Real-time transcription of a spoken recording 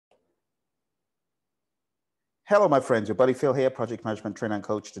Hello, my friends. Your buddy Phil here, project management trainer and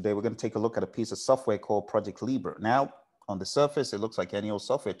coach. Today, we're going to take a look at a piece of software called Project Libre. Now, on the surface, it looks like any old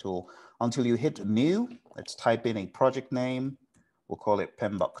software tool until you hit new. Let's type in a project name. We'll call it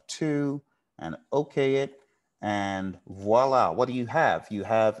PMBOK 2 and OK it. And voila, what do you have? You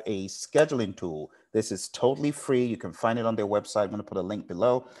have a scheduling tool. This is totally free. You can find it on their website. I'm going to put a link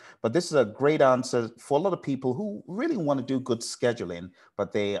below. But this is a great answer for a lot of people who really want to do good scheduling,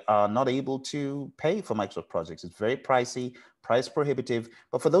 but they are not able to pay for Microsoft projects. It's very pricey, price prohibitive.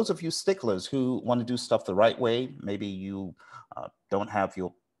 But for those of you sticklers who want to do stuff the right way, maybe you don't have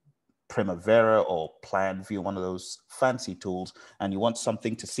your Primavera or Plan View, one of those fancy tools, and you want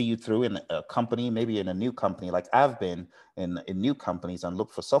something to see you through in a company, maybe in a new company, like I've been in new companies and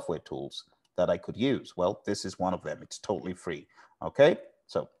looked for software tools that I could use. Well, this is one of them. It's totally free. Okay,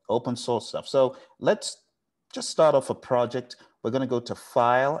 so open source stuff. So let's just start off a project. We're going to go to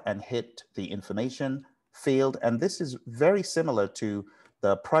File and hit the Information field, and this is very similar to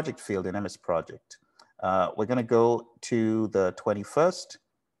the project field in MS Project. We're going to go to the 21st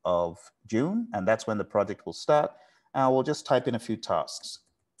of June, and that's when the project will start. And we'll just type in a few tasks.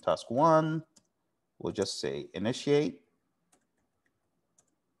 Task 1, we'll just say initiate.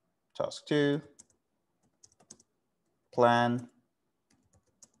 Task 2, plan.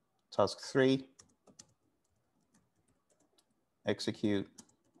 Task 3, execute.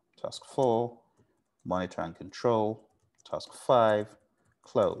 Task 4, monitor and control. Task 5,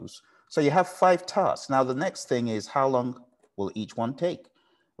 close. So you have 5 tasks. Now the next thing is, how long will each one take?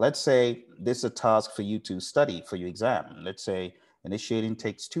 Let's say this is a task for you to study for your exam. Let's say initiating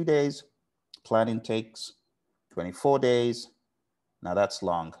takes 2 days, planning takes 24 days. Now that's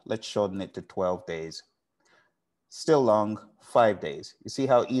long. Let's shorten it to 12 days. Still long, 5 days. You see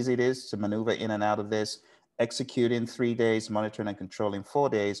how easy it is to maneuver in and out of this? Executing 3 days, monitoring and controlling 4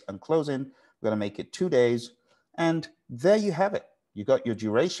 days, and closing, we're going to make it 2 days. And there you have it. You got your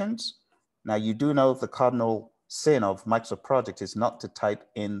durations. Now you do know the cardinal sin of Microsoft Project is not to type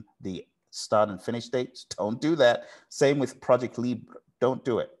in the start and finish dates. Don't do that. Same with Project Libre. Don't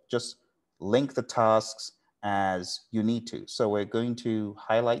do it. Just link the tasks as you need to. So we're going to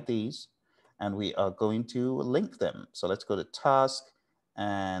highlight these and we are going to link them. So let's go to task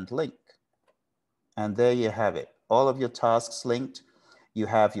and link. And there you have it. All of your tasks linked. You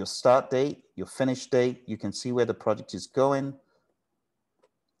have your start date, your finish date. You can see where the project is going.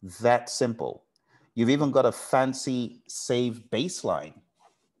 That simple. You've even got a fancy save baseline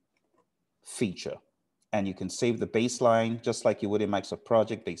feature. And you can save the baseline just like you would in Microsoft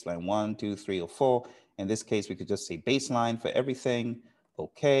Project, baseline 1, 2, 3, or 4. In this case, we could just say baseline for everything.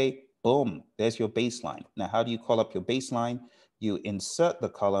 Okay, boom, there's your baseline. Now, how do you call up your baseline? You insert the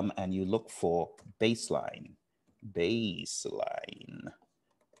column and you look for baseline. Baseline.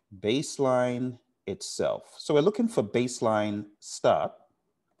 Baseline itself. So we're looking for baseline start.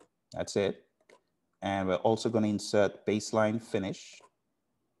 That's it. And we're also going to insert baseline finish.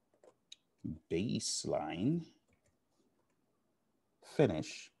 Baseline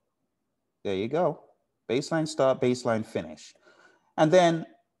finish. There you go. Baseline start, baseline finish. And then,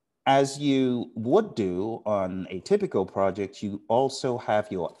 as you would do on a typical project, you also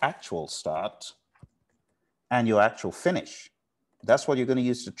have your actual start and your actual finish. That's what you're going to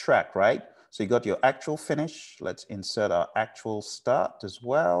use to track, right? So you got your actual finish. Let's insert our actual start as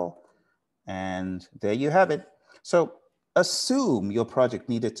well. And there you have it. So assume your project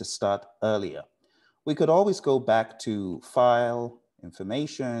needed to start earlier. We could always go back to File,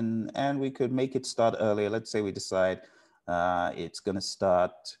 Information, and we could make it start earlier. Let's say we decide it's going to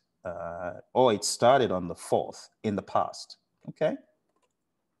start, or it started on the 4th in the past. Okay.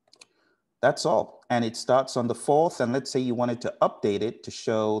 That's all. And it starts on the 4th. And let's say you wanted to update it to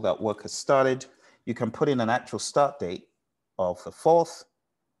show that work has started. You can put in an actual start date of the 4th.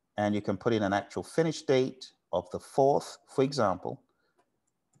 And you can put in an actual finish date of the 4th, for example.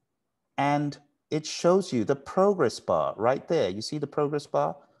 And it shows you the progress bar right there. You see the progress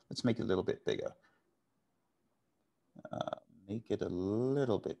bar? Let's make it a little bit bigger. Make it a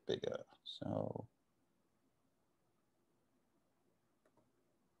little bit bigger. So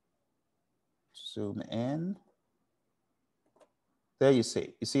zoom in. There you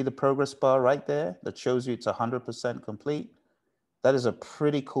see. You see the progress bar right there that shows you it's 100% complete. That is a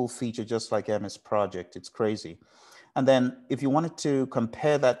pretty cool feature, just like MS Project. It's crazy. And then if you wanted to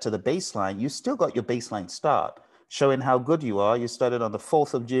compare that to the baseline, you still got your baseline start, showing how good you are. You started on the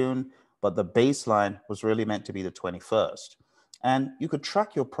 4th of June, but the baseline was really meant to be the 21st. And you could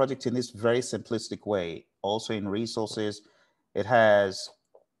track your project in this very simplistic way. Also in resources, it has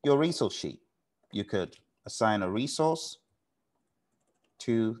your resource sheet. You could assign a resource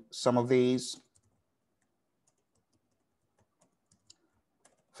to some of these.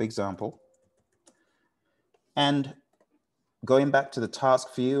 for example. And going back to the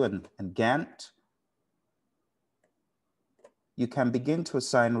task view and Gantt, you can begin to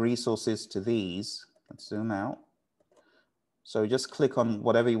assign resources to these. Let's zoom out. So just click on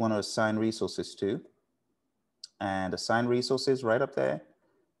whatever you want to assign resources to and assign resources right up there.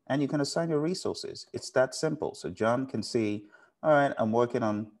 And you can assign your resources. It's that simple. So John can see, all right, I'm working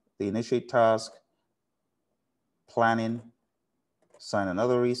on the initiate task, planning, assign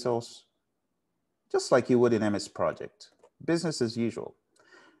another resource, just like you would in MS Project, business as usual.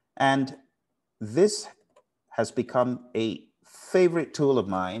 And this has become a favorite tool of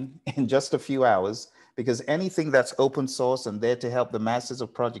mine in just a few hours, because anything that's open source and there to help the masses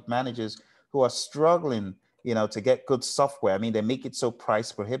of project managers who are struggling, you know, to get good software. I mean, they make it so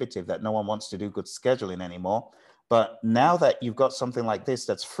price prohibitive that no one wants to do good scheduling anymore. But now that you've got something like this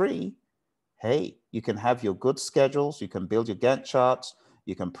that's free, hey, you can have your good schedules, you can build your Gantt charts,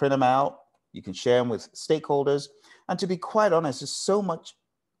 you can print them out, you can share them with stakeholders. And to be quite honest, there's so much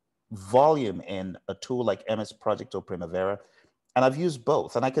volume in a tool like MS Project or Primavera. And I've used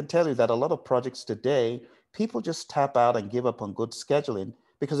both. And I can tell you that a lot of projects today, people just tap out and give up on good scheduling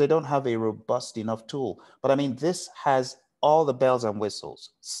because they don't have a robust enough tool. But I mean, this has all the bells and whistles: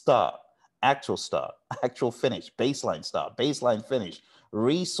 start, actual finish, baseline start, baseline finish,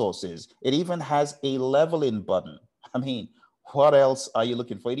 resources. It even has a leveling button. I mean, what else are you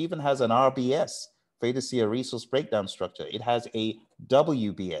looking for? It even has an RBS for you to see a resource breakdown structure. It has a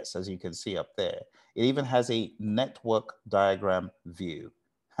WBS, as you can see up there. It even has a network diagram view.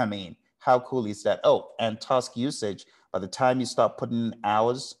 I mean, how cool is that? Oh, and task usage. By the time you start putting in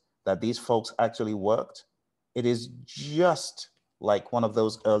hours that these folks actually worked, it is just like one of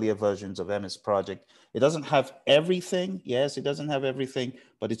those earlier versions of MS Project. It doesn't have everything. Yes, it doesn't have everything,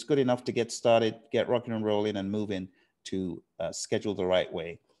 but it's good enough to get started, get rocking and rolling and moving to schedule the right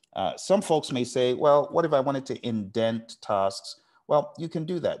way. Some folks may say, well, what if I wanted to indent tasks? Well, you can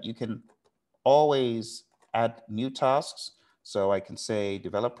do that. You can always add new tasks. So I can say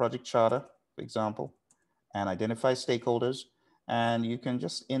develop project charter, for example, and identify stakeholders. And you can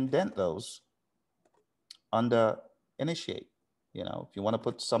just indent those under initiate. You know, if you want to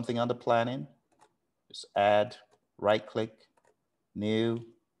put something under planning, just add, right click, new,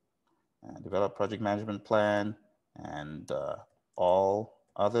 and develop project management plan, and all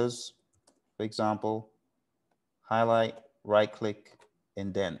others, for example, highlight, right click,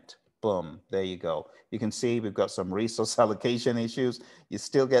 indent. Boom, there you go. You can see we've got some resource allocation issues. You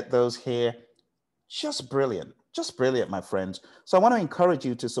still get those here. Just brilliant, my friends. So I want to encourage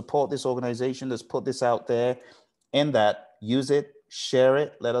you to support this organization that's put this out there, in that use it, share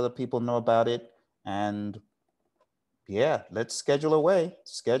it, let other people know about it. And yeah, let's schedule away,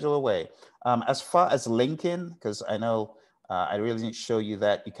 as far as linking, because I know I really didn't show you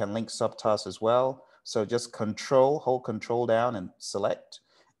that you can link subtasks as well. So just hold control down and select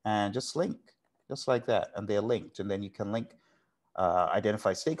and just link, just like that. And they're linked. And then you can link,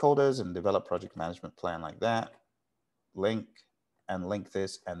 identify stakeholders and develop project management plan like that. Link and link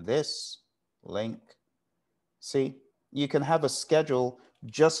this and this, link. See, you can have a schedule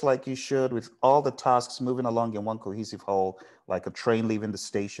just like you should, with all the tasks moving along in one cohesive whole, like a train leaving the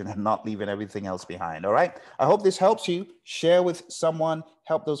station and not leaving everything else behind. All right. I hope this helps you. Share with someone,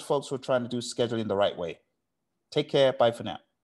 help those folks who are trying to do scheduling the right way. Take care. Bye for now.